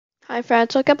Hi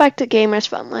friends, welcome back to Gamers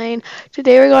Fun Lane.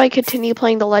 Today we're going to continue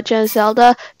playing the Legend of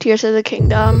Zelda Tears of the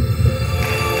Kingdom.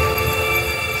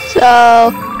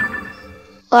 So,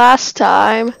 last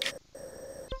time,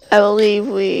 I believe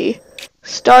we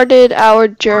started our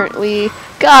journey, we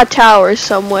got a tower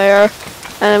somewhere,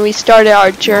 and then we started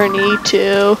our journey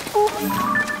to,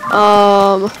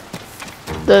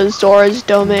 the Zora's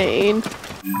domain.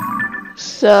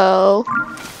 So,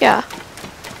 yeah.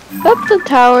 That's the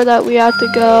tower that we have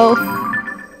to go.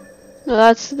 No,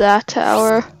 that's that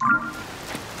tower.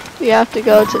 We have to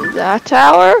go to that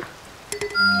tower?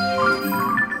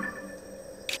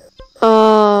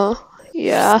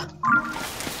 Yeah.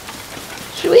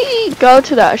 Should we go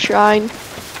to that shrine?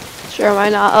 Sure, why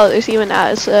not? Oh, there's even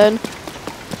Addison.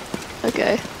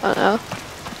 Okay, I don't know.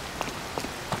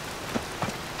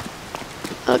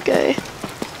 Okay.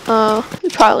 We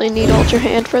probably need Ultra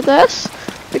Hand for this,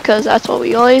 because that's what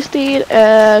we always need.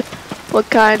 And what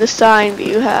kind of sign do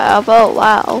you have? Oh,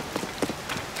 wow.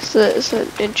 So it's an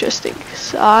interesting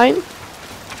sign.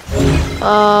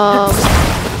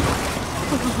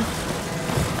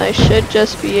 I should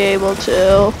just be able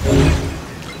to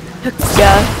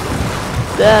get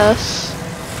this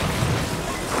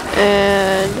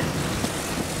and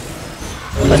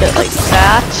put it like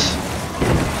that.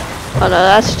 Oh no,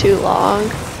 that's too long.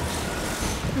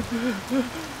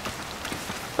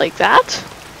 Like that.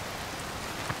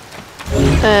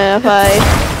 And if I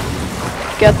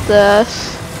get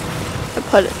this,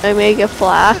 I make it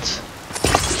flat.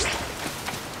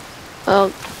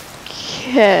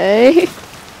 Okay.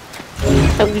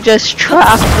 And we just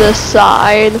trap this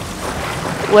side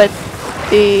with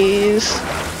these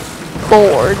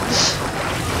boards.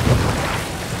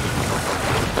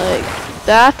 Like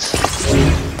that.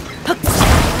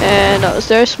 And is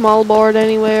there a small board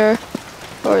anywhere?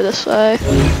 Or this way?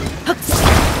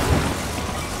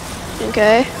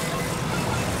 Okay.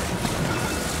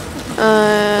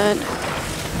 And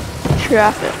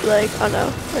trap it like, oh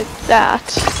no, like that.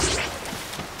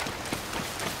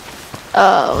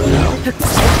 Oh no,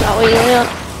 that's not what we want.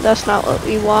 That's not what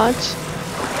we want.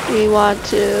 We want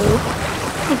to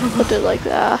put it like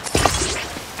that.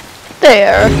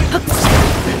 There.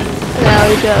 And now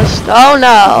we just, oh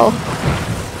no!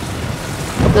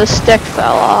 The stick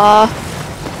fell off.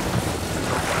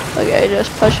 Okay,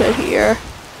 just push it here.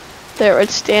 There, it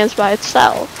stands by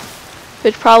itself.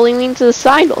 Which probably means the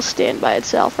sign will stand by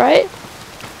itself, right?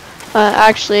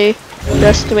 Actually,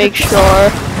 just to make sure,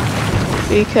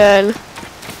 we can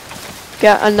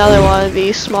get another one of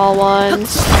these small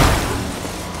ones.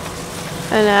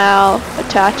 And now,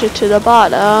 attach it to the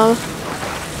bottom.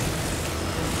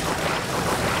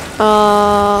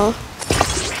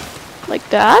 Like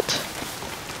that.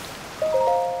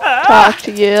 Talk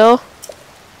to you.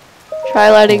 Try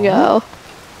letting go.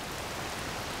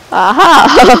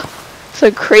 Aha! It's a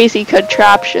crazy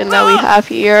contraption that we have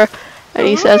here. And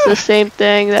he says the same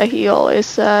thing that he always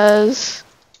says.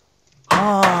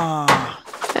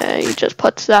 And he just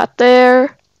puts that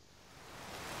there.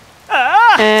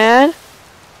 And...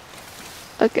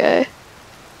 okay.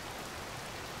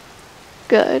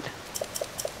 Good.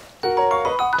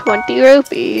 20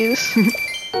 rupees.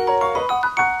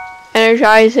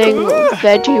 Energizing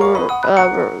veggie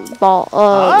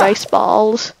rice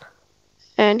balls.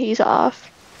 And he's off.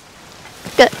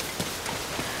 Good.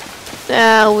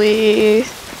 Now the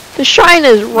shrine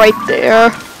is right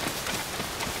there.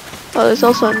 Oh, there's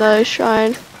also another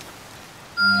shrine.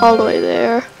 All the way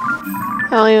there. I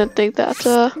don't even think that's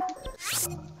a...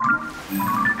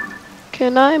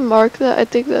 can I mark that? I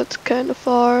think that's kind of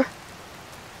far.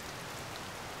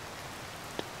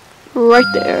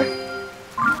 Right there.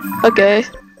 Okay.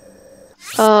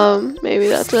 Maybe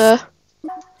that's a...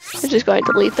 I'm just going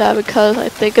to delete that because I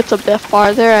think it's a bit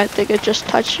farther. I think it just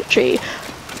touched a tree.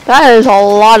 That is a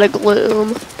lot of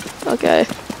gloom. Okay.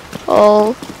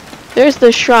 Oh, there's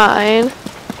the shrine.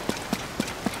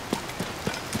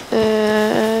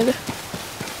 And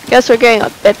I guess we're getting a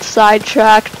bit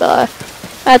sidetracked, but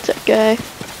that's okay.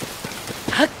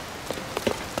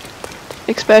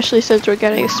 Especially since we're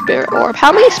getting a spirit orb.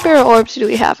 How many spirit orbs do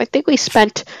we have? I think we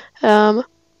spent, yeah,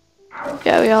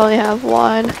 we only have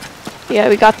one. Yeah,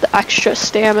 we got the extra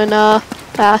stamina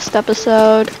last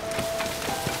episode.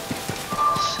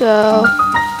 So,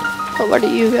 oh, what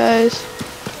are you guys?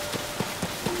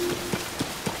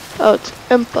 Oh, it's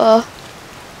Impa.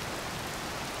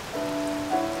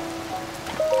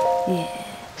 Yeah.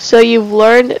 So you've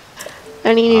learned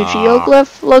any new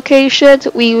geoglyph locations?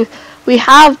 We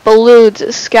have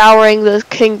balloons scouring the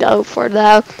kingdom for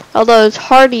them, although it's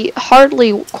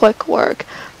hardly quick work.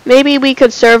 Maybe we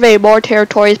could survey more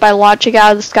territories by launching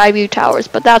out of the Skyview towers,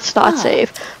 but that's not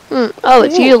safe. Oh,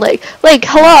 it's you, Lake. Lake,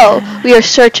 hello! We are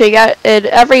searching in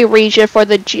every region for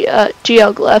the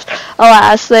geoglyphs.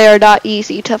 Alas, they are not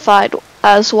easy to find,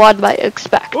 as one might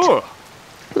expect.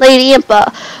 Lady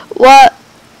Impa,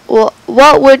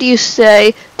 what would you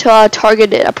say to a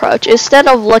targeted approach? Instead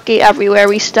of looking everywhere,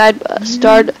 we start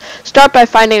by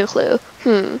finding a clue.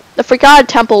 The Forgotten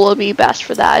Temple will be best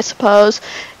for that, I suppose.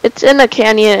 It's in a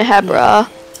canyon in Hebra.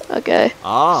 Okay.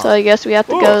 So I guess we have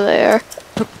to go there.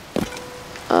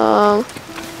 I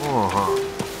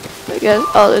guess.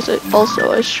 Oh, there's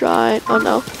also a shrine. Oh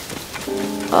no.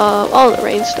 Oh, the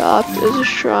rain stopped. There's a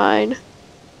shrine.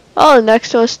 Oh,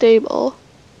 next to a stable.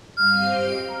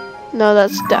 No,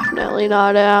 that's definitely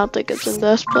not it. I don't think it's in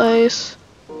this place.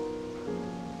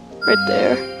 Right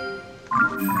there.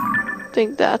 I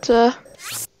think that's a.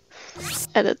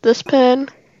 Edit this pin.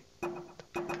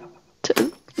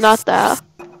 To not that.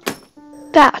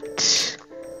 That.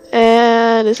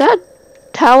 And is that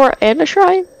tower and a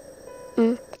shrine?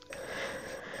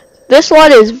 This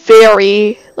one is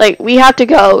very, like, we have to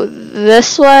go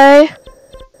this way,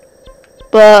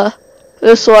 but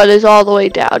this one is all the way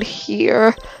down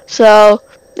here. So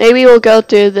maybe we'll go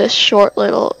through this short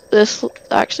little, this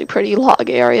actually pretty long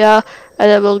area, and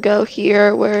then we'll go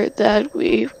here where then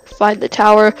we find the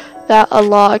tower that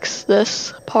unlocks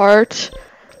this part.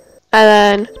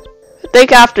 And then I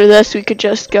think after this we could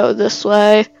just go this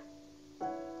way.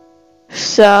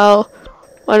 So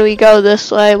when we go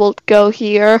this way, we'll go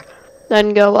here,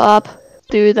 then go up,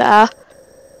 do that.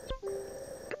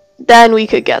 Then we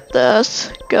could get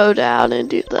this, go down and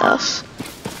do this.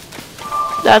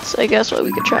 That's, I guess, what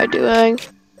we could try doing.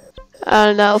 I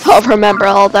don't know if I'll remember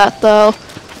all that though,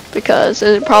 because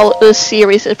this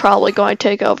series is probably going to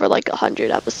take over like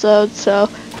 100 episodes. So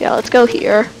yeah, let's go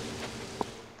here.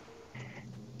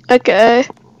 Okay.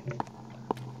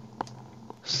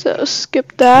 So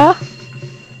skip that.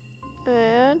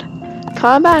 And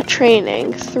combat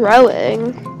training,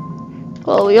 throwing.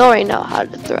 Well, we already know how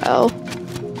to throw,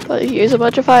 but here's a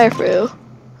bunch of fire fruit.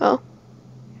 Oh,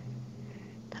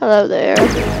 hello there.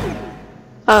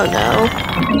 Oh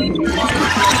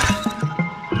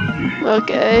no.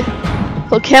 Okay.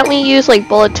 Well, can't we use like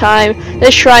bullet time?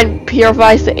 This shrine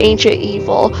purifies the ancient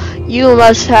evil. You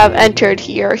must have entered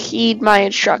here. Heed my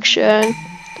instruction.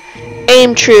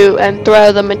 Aim true and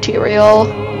throw the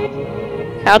material.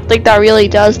 I don't think that really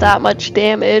does that much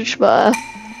damage, but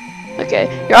okay.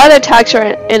 Your other attacks are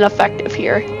ineffective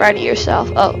here. Ready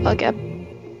yourself. Oh, okay.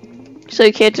 So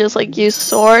you can't just like use a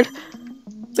sword,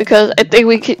 because I think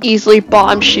we could easily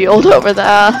bomb shield over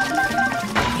that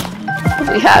if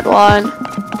we had one,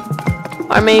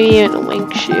 or maybe even a wing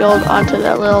shield onto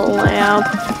that little lamp.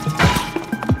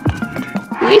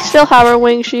 Do we still have our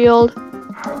wing shield?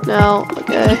 No.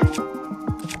 Okay.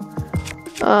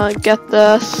 Get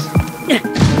this.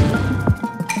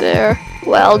 There.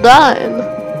 Well done.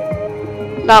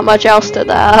 Not much else to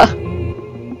that.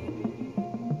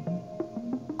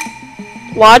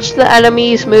 Watch the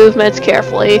enemy's movements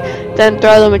carefully, then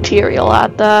throw the material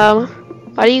at them.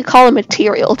 Why do you call it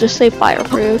material? Just say fire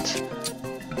fruit.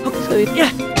 So we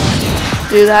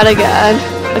do that again.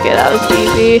 Okay, that was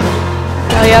easy.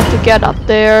 Now you have to get up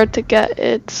there to get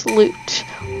its loot.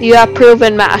 You have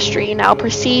proven mastery. Now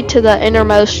proceed to the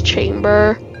innermost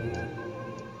chamber.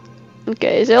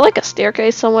 Okay, is there like a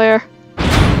staircase somewhere?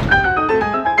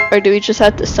 Or do we just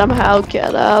have to somehow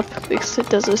get up? Because it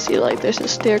doesn't seem like there's a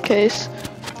staircase.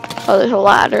 Oh, there's a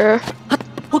ladder.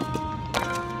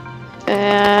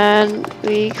 And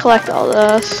we collect all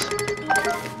this.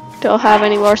 Don't have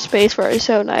any more space for a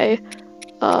Zonai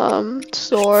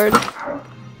sword.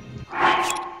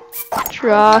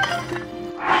 Drop.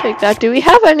 Take that. Do we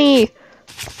have any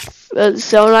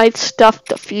Zonite stuff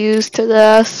to fuse to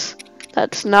this?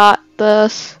 That's not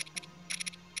this.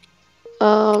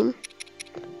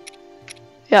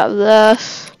 Yeah,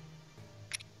 this.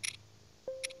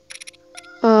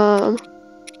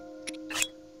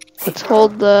 Let's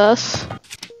hold this.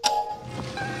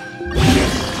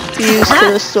 Fuse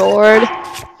to the sword.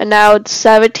 And now it's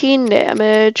 17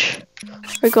 damage.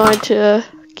 We're going to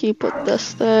keep with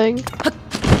this thing.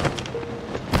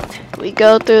 We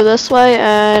go through this way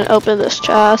and open this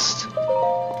chest.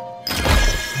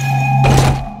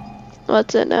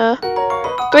 What's in there?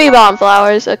 3 bomb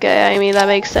flowers. Okay, I mean that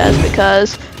makes sense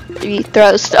because we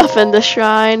throw stuff in the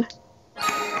shrine.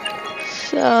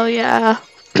 So yeah,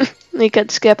 we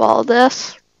could skip all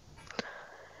this.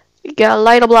 You gotta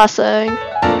light a blessing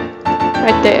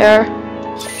right there,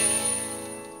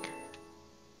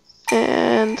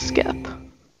 and skip.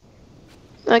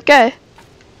 Okay,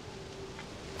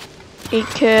 we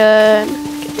can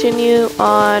continue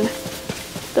on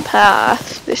the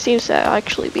path. There seems to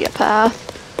actually be a path.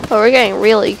 But we're getting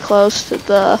really close to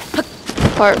the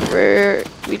part where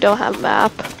we don't have a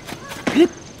map.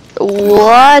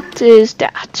 What is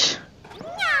that?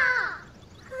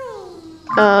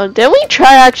 Didn't we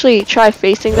try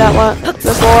facing that one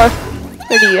before?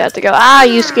 Where do you have to go? Ah,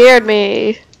 you scared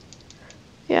me.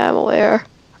 Yeah, I'm aware.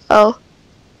 Oh.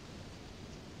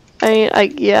 I mean, I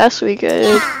guess we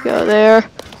could go there.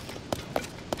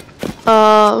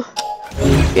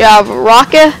 You have a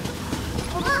rocket,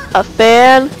 a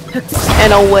fan,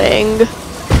 and a wing.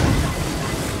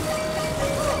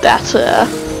 That's it.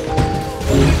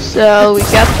 So we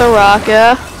got the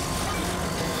rocket.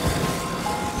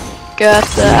 Got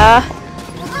that.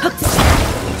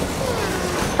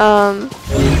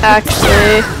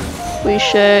 Actually, we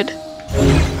should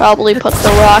probably put the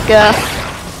rocket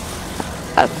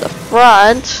at the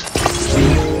front.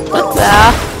 Like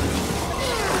that.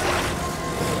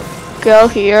 Go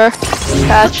here.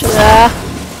 Attach that.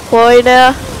 Point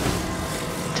it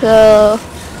to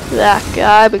that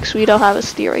guy because we don't have a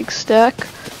steering stick.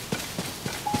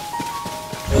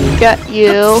 Get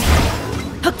you.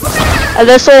 And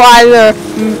this will either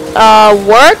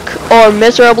work or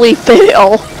miserably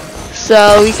fail.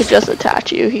 So we could just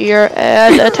attach you here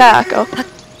and attack. Oh.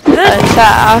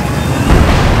 Attack.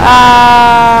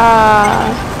 Ah.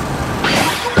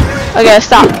 Okay,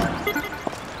 stop.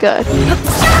 Good.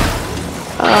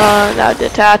 Now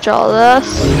detach all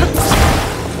this.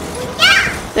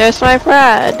 There's my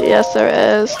friend. Yes,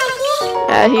 there is.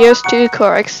 And here's 2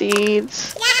 Korok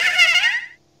seeds.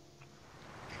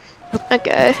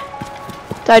 Okay.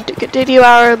 Time to continue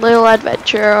our little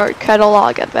adventure, or kind of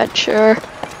long adventure.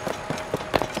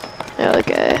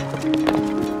 Okay.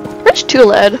 Where's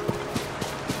Tulid?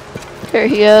 Here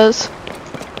he is.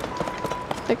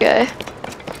 Okay.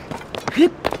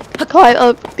 Climb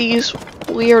up these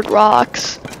weird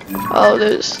rocks. Oh,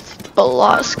 there's a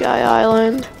lot of Sky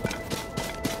Island.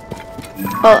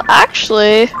 Well,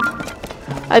 actually,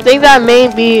 I think that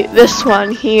may be this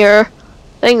one here.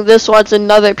 I think this one's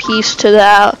another piece to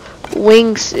that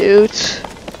wingsuit.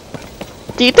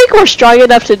 Do you think we're strong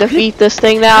enough to defeat this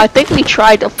thing now? I think we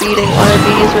tried defeating one of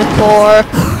these before,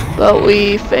 but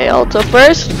we failed. So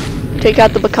first, take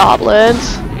out the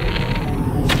bokoblins.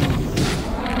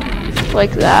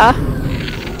 Like that.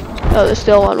 Oh, there's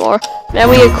still one more. Then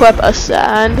we equip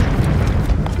Ascend.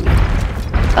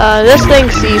 This thing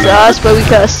sees us, but we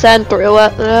can ascend through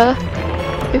it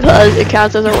because it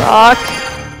counts as a rock.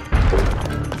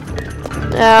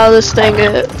 Now this thing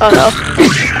is... oh no.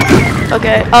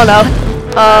 Okay, oh no.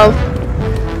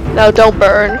 No, don't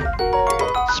burn.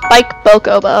 Spike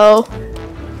Bokobo.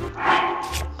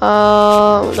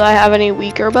 Do I have any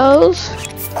weaker bows?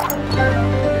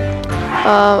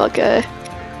 Okay.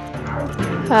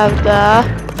 Have that.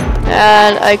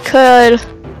 And I could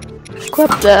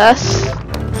equip this.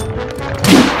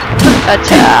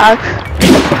 Attack.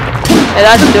 And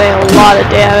that's doing a lot of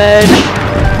damage.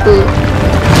 Ooh.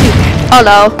 Oh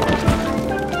no.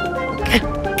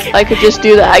 I could just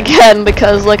do that again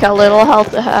because look how little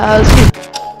health it has.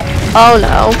 Oh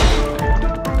no.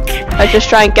 I just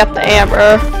try and get the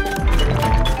amber.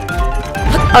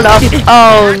 Oh no.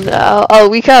 Oh no. Oh,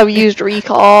 we could have used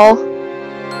recall.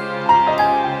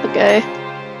 Okay.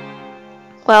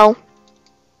 Well,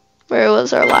 where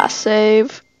was our last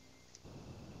save?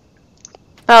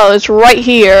 Oh, it's right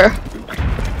here.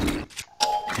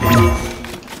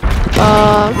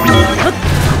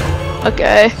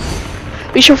 Okay.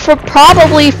 We should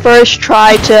probably first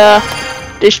try to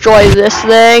destroy this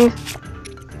thing.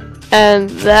 And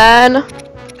then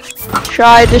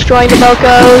try destroying the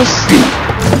Bokos.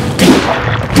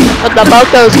 But the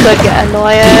Bokos could get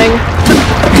annoying.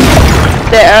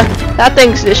 There. That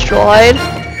thing's destroyed.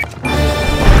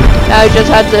 Now I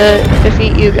just had to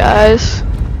defeat you guys.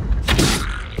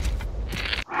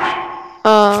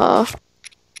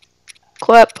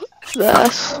 Equip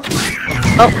this.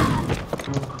 Oh.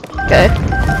 Okay.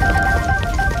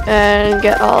 And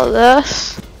get all of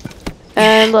this.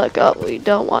 And look up, we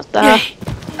don't want that.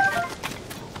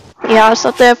 Yeah,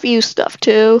 something to fuse stuff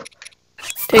too.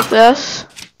 Take this.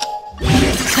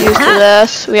 Use to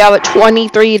this. We have a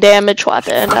 23 damage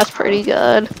weapon. That's pretty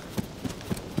good.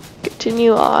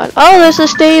 Continue on. Oh, there's a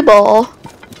stable.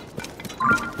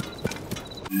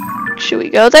 Should we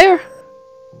go there?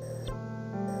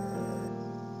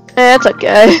 Eh, it's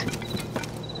okay.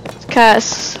 It's kind of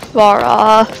far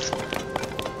off.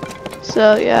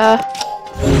 So yeah.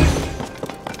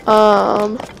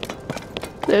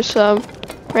 There's some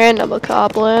random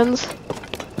bokoblins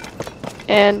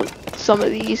and some of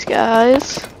these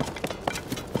guys.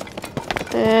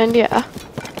 And yeah.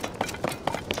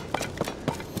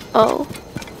 Oh.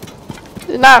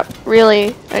 There's not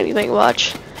really anything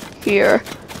much here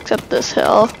except this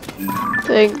hill. I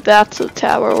think that's the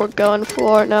tower we're going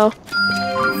for now.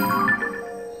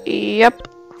 Yep.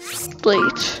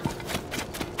 Delete.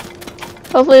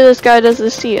 Hopefully this guy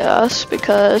doesn't see us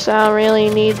because I don't really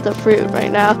need the fruit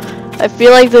right now. I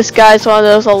feel like this guy's one of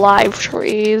those alive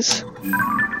trees.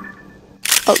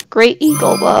 Oh, great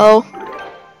eagle bow.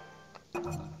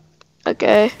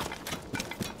 Okay.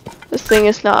 This thing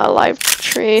is not a live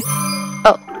tree.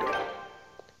 Oh.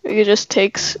 It just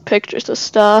takes pictures of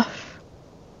stuff.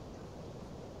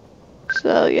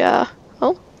 So yeah.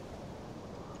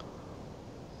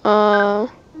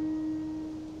 Oh.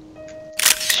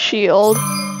 Shield.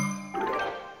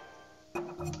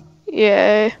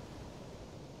 Yay.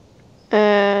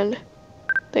 And I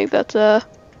think that's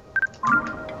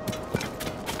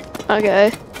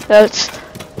okay. That's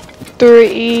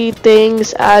 3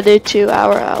 things added to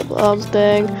our album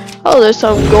thing. Oh, there's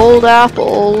some gold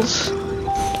apples.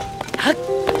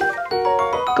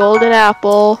 Golden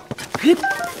apple.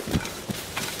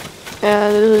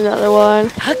 And there's another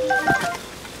one.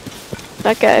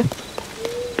 Okay.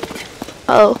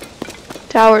 Oh,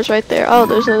 tower's right there. Oh,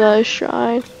 there's another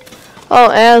shrine. Oh,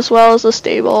 as well as a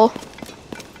stable.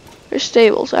 There's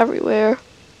stables everywhere.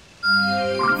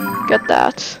 Get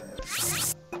that.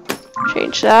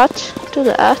 Change that to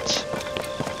that.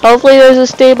 Hopefully there's a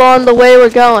stable on the way we're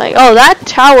going. Oh, that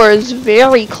tower is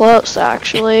very close,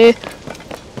 actually.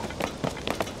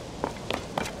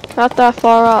 Not that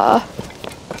far off.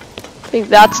 I think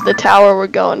that's the tower we're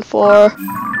going for.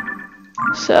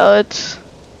 So it's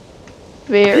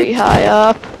very high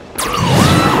up.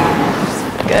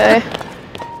 Okay.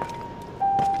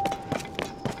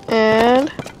 And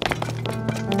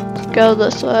let's go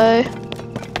this way.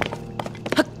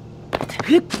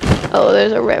 Oh,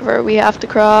 there's a river we have to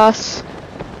cross.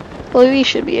 Well, we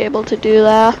should be able to do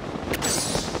that.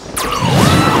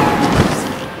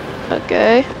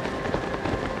 Okay.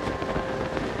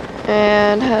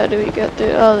 And how do we get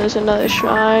through? Oh, there's another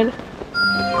shrine.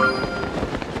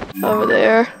 Over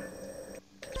there.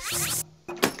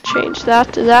 Change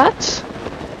that to that.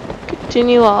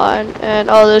 Continue on. And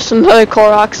oh, there's another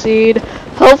Korok seed.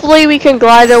 Hopefully we can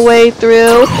glide our way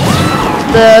through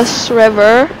this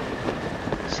river.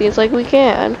 Seems like we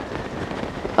can.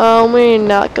 We're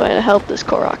not going to help this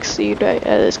Korok seed right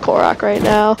this Korok right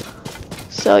now.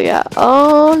 So yeah.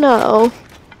 Oh no.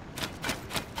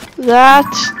 That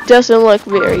doesn't look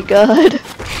very good.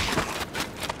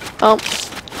 Oh.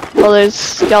 Well, there's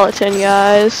skeleton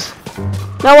guys.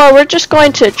 No, well, we're just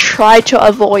going to try to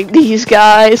avoid these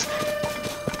guys.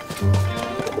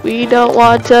 We don't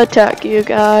want to attack you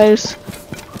guys.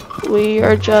 We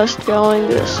are just going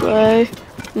this way.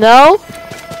 No?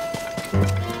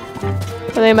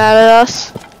 Are they mad at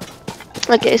us?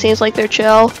 Okay, seems like they're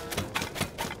chill.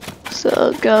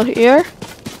 So go here.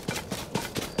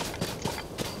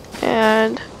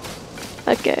 And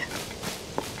okay.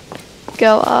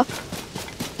 Go up.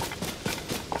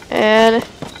 And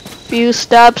few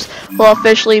steps will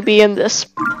officially be in this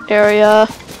area.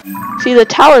 See, the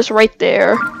tower's right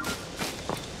there.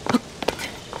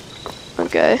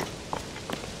 Okay.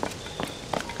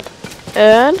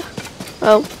 And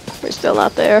oh, we're still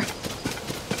not there.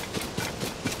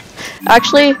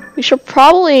 Actually, we should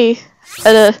probably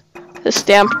add a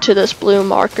stamp to this blue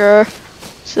marker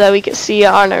so that we can see it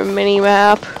on our mini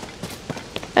map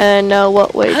and know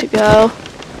what way to go.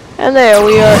 And there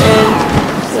we are in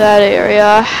that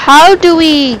area. How do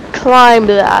we climb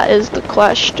that is the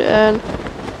question.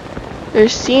 There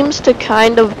seems to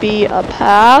kind of be a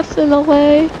path in a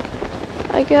way,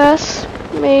 I guess,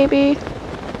 maybe.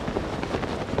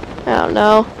 I don't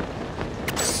know.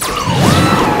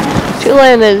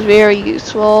 Two-lane is very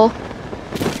useful.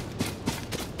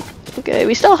 Okay,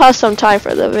 we still have some time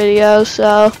for the video,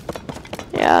 so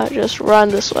yeah, just run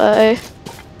this way.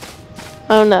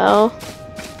 Oh no.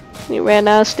 We ran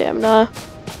out of stamina.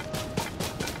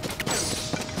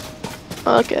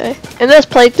 Okay. In this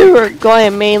playthrough, we're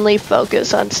going to mainly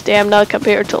focus on stamina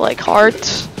compared to like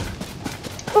hearts.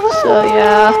 So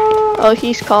yeah. Oh,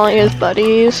 he's calling his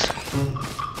buddies.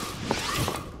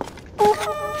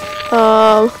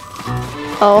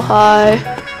 Oh hi.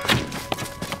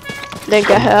 Didn't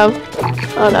get him.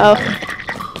 Oh no.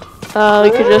 We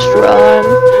could just run.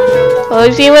 Oh,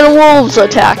 there's even wolves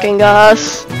attacking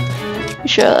us. We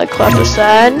should have clipped this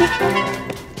end.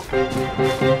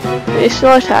 Are they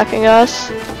still attacking us?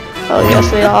 Oh yes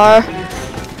they are.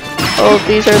 Oh,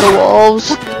 these are the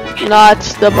wolves, not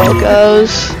the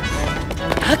bocos.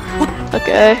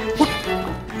 Okay.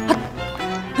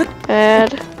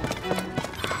 And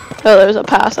oh, there's a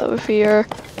path over here.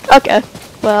 Okay.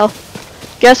 well,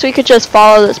 guess we could just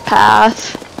follow this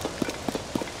path.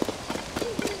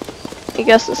 I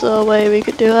guess this is a way we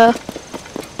could do that.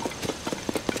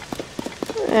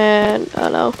 And, I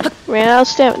don't know, ran out of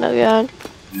stamina again.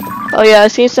 Oh yeah,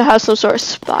 it seems to have some sort of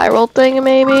spiral thing,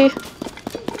 maybe?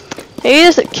 Maybe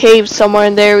there's a cave somewhere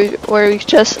in there where we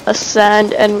just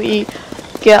ascend and we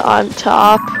get on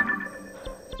top.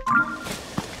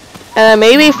 And then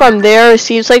maybe from there, it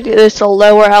seems like there's a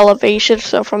lower elevation,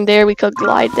 so from there we could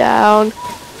glide down.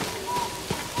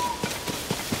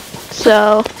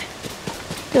 So,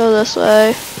 go this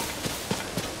way.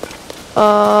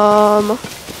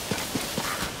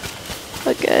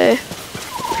 Okay.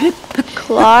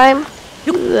 Climb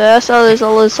this. Oh, there's a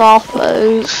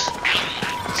Lizalfos.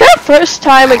 Is that the first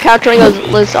time encountering a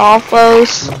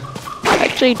Lizalfos? I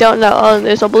actually don't know. Oh,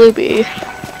 there's a blue bee.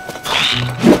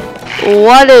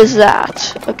 What is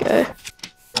that? Okay.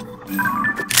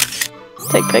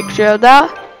 Take a picture of that.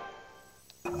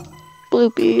 Blue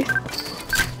bee.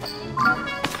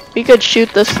 We could shoot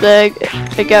this thing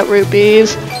and get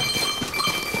rupees.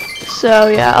 So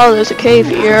yeah, oh, there's a cave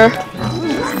here.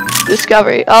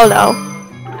 Discovery. Oh no.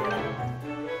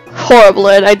 Horrible,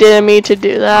 I didn't mean to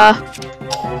do that.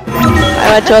 I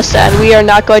meant to ascend. We are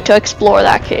not going to explore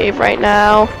that cave right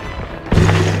now.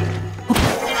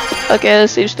 Okay,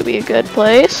 this seems to be a good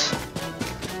place.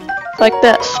 Like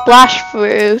that splash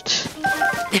fruit.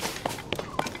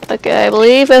 Okay, I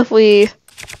believe if we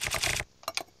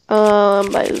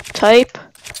by type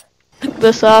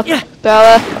this up,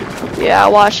 yeah,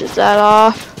 washes that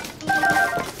off.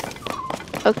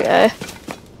 Okay.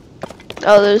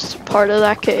 Oh, there's part of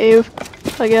that cave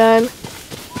again.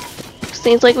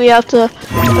 Seems like we have to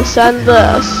ascend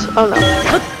this. Oh no.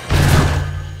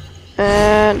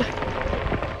 And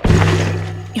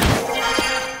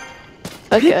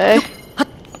okay.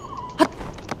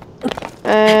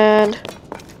 And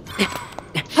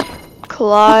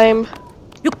climb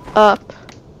up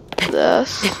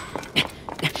this.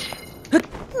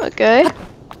 Okay.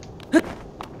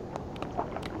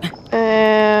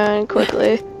 And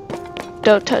quickly.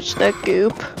 Don't touch the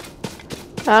goop.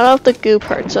 I don't know if the goop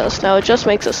hurts us. No, it just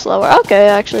makes us slower. Okay,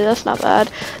 actually, that's not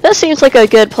bad. This seems like a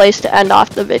good place to end off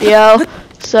the video.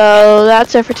 So,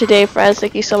 that's it for today, friends.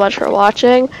 Thank you so much for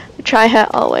watching. Try and hit,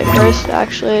 oh wait, first,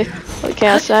 actually. We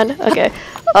can't send. Okay.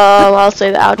 I'll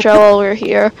say the outro while we're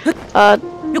here.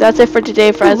 That's it for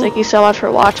today, friends. Thank you so much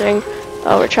for watching.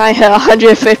 We're trying to hit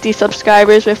 150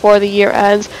 subscribers before the year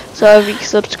ends. So if you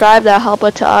subscribe, that'll help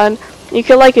a ton. You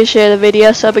can like and share the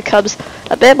video so it becomes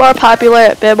a bit more popular,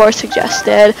 a bit more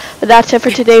suggested. But that's it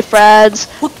for today, friends.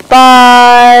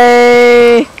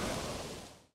 Bye!